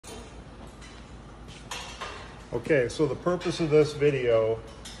Okay, so the purpose of this video,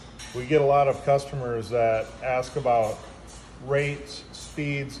 we get a lot of customers that ask about rates,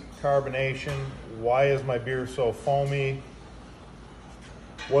 speeds, carbonation. Why is my beer so foamy?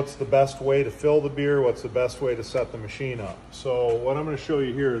 What's the best way to fill the beer? What's the best way to set the machine up? So what I'm going to show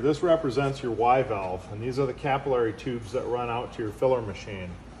you here, this represents your Y valve, and these are the capillary tubes that run out to your filler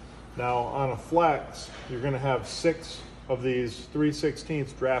machine. Now on a flex, you're going to have 6 of these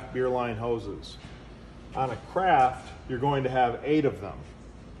 3/16 draft beer line hoses. On a craft, you're going to have 8 of them.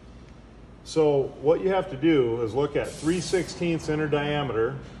 So what you have to do is look at 3/16 inner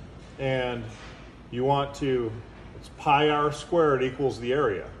diameter, and you want to, it's pi r squared equals the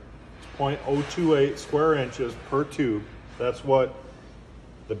area. It's 0.028 square inches per tube. That's what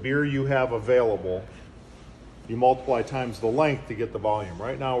the beer you have available. You multiply times the length to get the volume.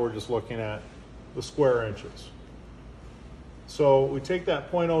 Right now we're just looking at the square inches. So we take that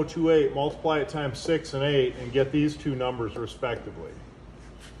 0.028, multiply it times 6 and 8, and get these two numbers respectively.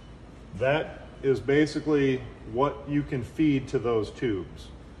 That is basically what you can feed to those tubes.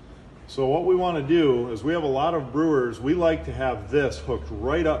 So what we want to do is, we have a lot of brewers, we like to have this hooked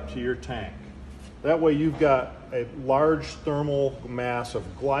right up to your tank. That way you've got a large thermal mass of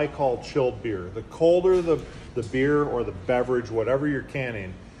glycol chilled beer. The colder the beer or the beverage, whatever you're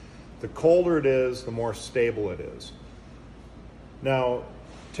canning, the colder it is, the more stable it is. Now,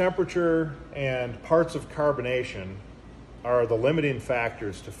 temperature and parts of carbonation are the limiting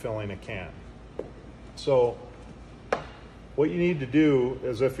factors to filling a can. So what you need to do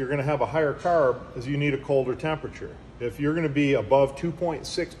is, if you're going to have a higher carb, is you need a colder temperature. If you're going to be above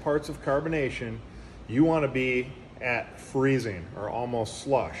 2.6 parts of carbonation, you want to be at freezing or almost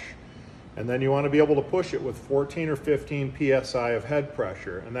slush. And then you want to be able to push it with 14 or 15 psi of head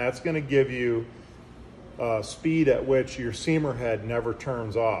pressure, and that's going to give you speed at which your seamer head never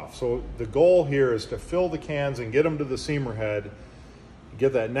turns off. So the goal here is to fill the cans and get them to the seamer head,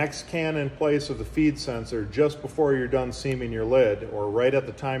 get that next can in place of the feed sensor just before you're done seaming your lid, or right at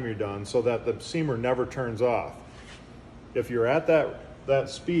the time you're done, so that the seamer never turns off. If you're at that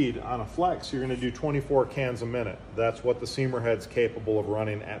speed on a flex, you're going to do 24 cans a minute. That's what the seamer head's capable of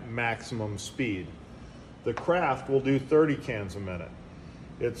running at maximum speed. The craft will do 30 cans a minute.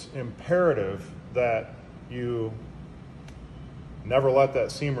 It's imperative that you never let that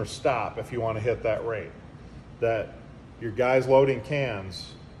seamer stop if you want to hit that rate. That your guys loading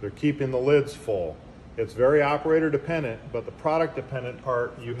cans, they're keeping the lids full. It's very operator dependent, but the product dependent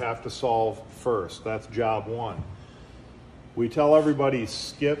part you have to solve first. That's job one. We tell everybody,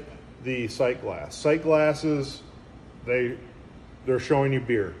 skip the sight glass. Sight glasses, they're showing you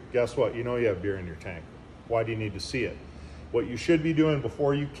beer. Guess what? You know you have beer in your tank. Why do you need to see it? What you should be doing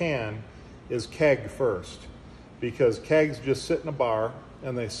before you can is keg first, because kegs just sit in a bar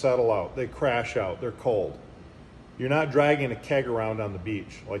and they settle out, they crash out, they're cold. You're not dragging a keg around on the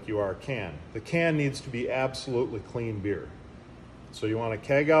beach like you are a can. The can needs to be absolutely clean beer. So you want to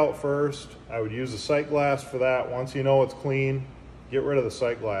keg out first. I would use a sight glass for that. Once you know it's clean, get rid of the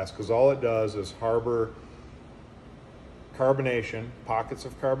sight glass, because all it does is harbor carbonation, pockets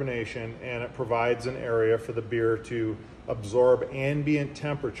of carbonation, and it provides an area for the beer to absorb ambient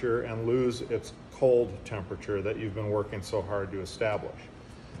temperature and lose its cold temperature that you've been working so hard to establish.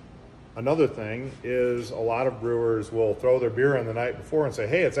 Another thing is, a lot of brewers will throw their beer in the night before and say,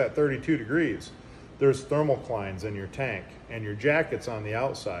 hey, it's at 32 degrees. There's thermoclines in your tank and your jacket's on the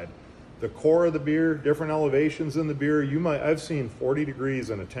outside. The core of the beer, different elevations in the beer, I've seen 40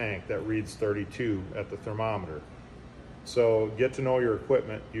 degrees in a tank that reads 32 at the thermometer. So get to know your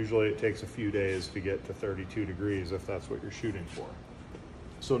equipment. Usually it takes a few days to get to 32 degrees if that's what you're shooting for.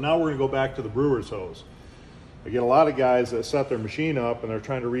 So now we're going to go back to the brewer's hose. I get a lot of guys that set their machine up and they're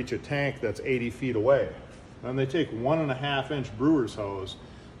trying to reach a tank that's 80 feet away. Then they take 1.5 inch brewer's hose,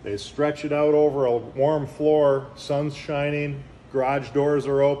 they stretch it out over a warm floor, sun's shining, garage doors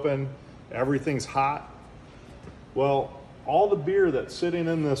are open, everything's hot. Well, all the beer that's sitting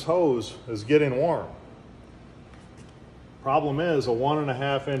in this hose is getting warm. Problem is, a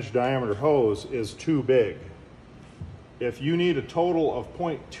 1.5 inch diameter hose is too big. If you need a total of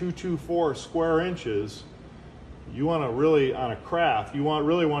 0.224 square inches, you want to really, on a craft, you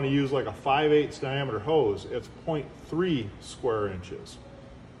really want to use like a 5/8 diameter hose. It's 0.3 square inches.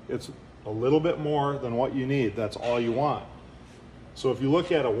 It's a little bit more than what you need. That's all you want. So if you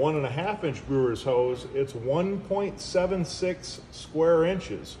look at a 1.5 inch brewer's hose, it's 1.76 square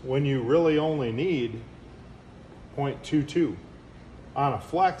inches when you really only need 0.22. On a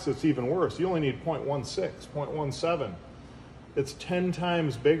flex, it's even worse. You only need 0.16, 0.17. It's 10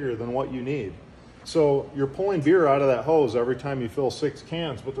 times bigger than what you need. So you're pulling beer out of that hose every time you fill 6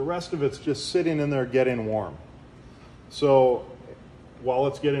 cans, but the rest of it's just sitting in there getting warm. So while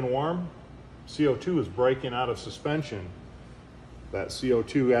it's getting warm, CO2 is breaking out of suspension. That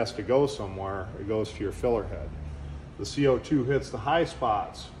CO2 has to go somewhere. It goes to your filler head. The CO2 hits the high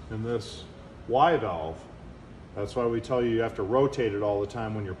spots in this Y valve. That's why we tell you have to rotate it all the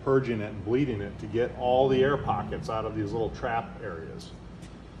time when you're purging it and bleeding it to get all the air pockets out of these little trap areas.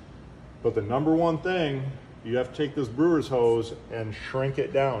 But the number one thing, you have to take this brewer's hose and shrink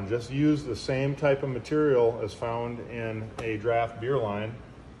it down. Just use the same type of material as found in a draft beer line.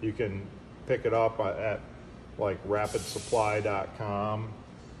 You can pick it up at like rapidsupply.com.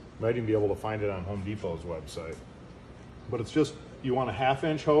 Might even be able to find it on Home Depot's website. But it's just, you want a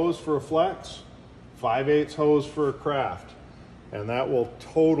 1/2-inch hose for a flex, 5/8 hose for a craft, and that will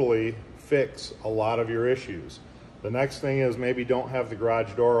totally fix a lot of your issues. The next thing is maybe don't have the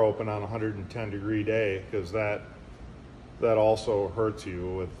garage door open on a 110-degree day, because that also hurts you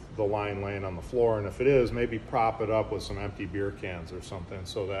with the line laying on the floor. And if it is, maybe prop it up with some empty beer cans or something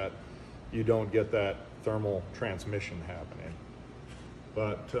so that you don't get that thermal transmission happening.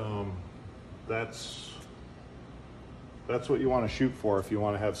 But that's what you want to shoot for if you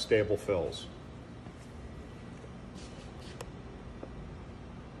want to have stable fills.